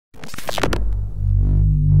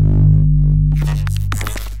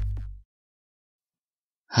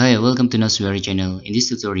Hi, welcome to Noswary channel. In this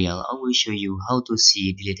tutorial, I will show you how to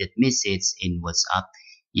see deleted messages in WhatsApp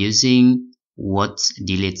using What's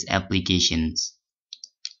Delete applications.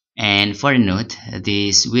 And for a note,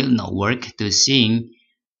 this will not work to seeing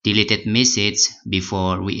deleted message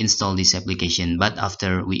before we install this application, but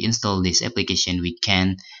after we install this application, we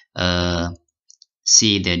can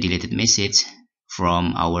see the deleted message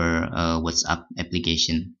from our WhatsApp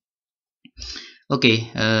application.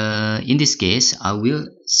 Okay, in this case, I will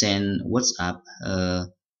send WhatsApp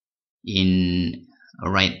in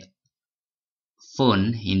right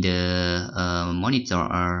phone in the monitor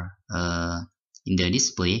or in the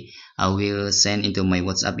display. I will send into my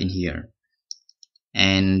WhatsApp in here,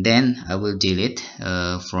 and then I will delete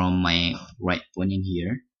from my right phone in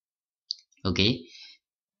here. Okay,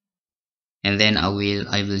 and then I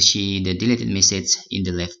will see the deleted message in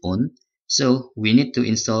the left phone. So we need to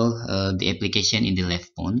install the application in the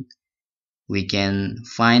left phone. We can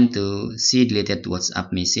find to see deleted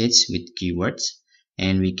WhatsApp message with keywords,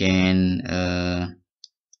 and we can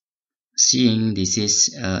seeing this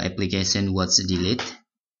is application What's Delete.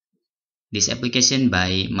 This application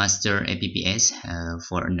by Master Apps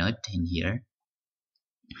for a note in here,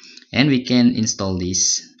 and we can install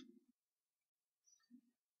this.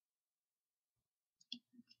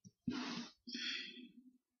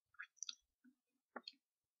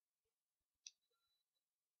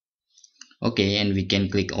 Okay, and we can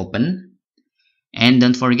click open, and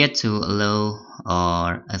don't forget to allow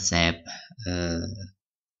or accept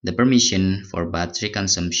the permission for battery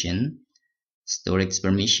consumption, storage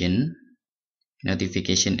permission,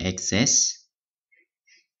 notification access.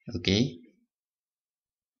 Okay,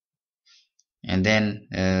 and then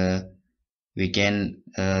we can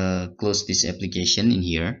close this application in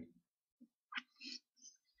here.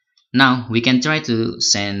 Now we can try to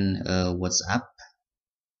send WhatsApp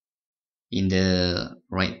in the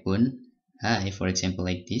right phone. Hi, for example,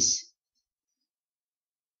 like this,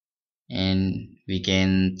 and we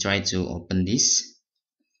can try to open this,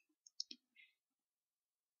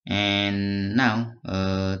 and now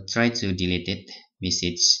try to delete it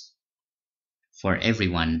message for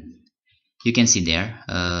everyone. You can see there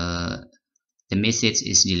the message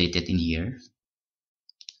is deleted in here,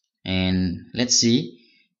 and let's see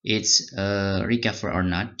it's recover or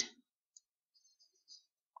not.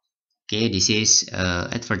 Okay, this is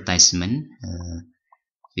advertisement.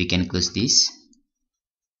 We can close this.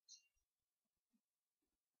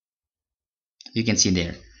 You can see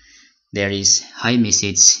there is hi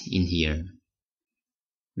message in here.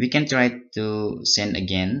 We can try to send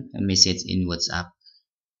again a message in WhatsApp.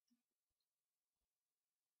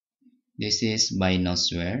 This is by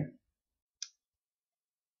Nosware.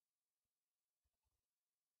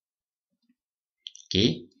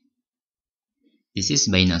 Okay, this is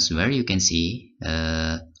by Nosware. You can see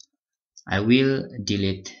I will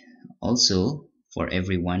delete also for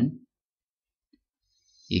everyone.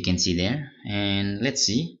 You can see there, and let's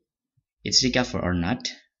see it's recover or not.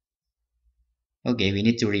 Okay, we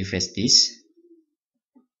need to refresh this.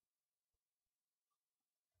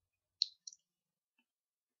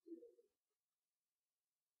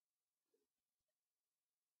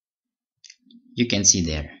 You can see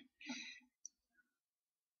there.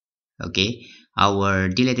 Okay, our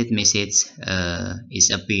deleted message is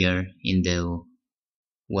appear in the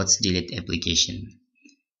What's Delete application.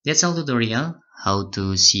 That's all tutorial how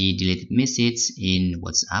to see deleted message in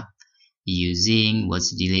WhatsApp using What's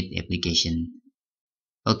Delete application.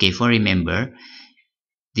 Okay, for remember,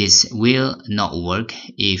 this will not work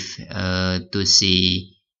if to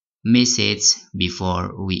see message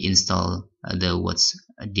before we install the What's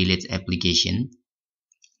Delete application,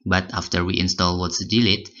 but after we install What's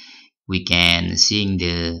Delete, we can seeing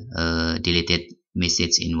the deleted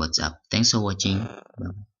message in WhatsApp. Thanks for watching.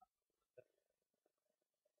 Bye.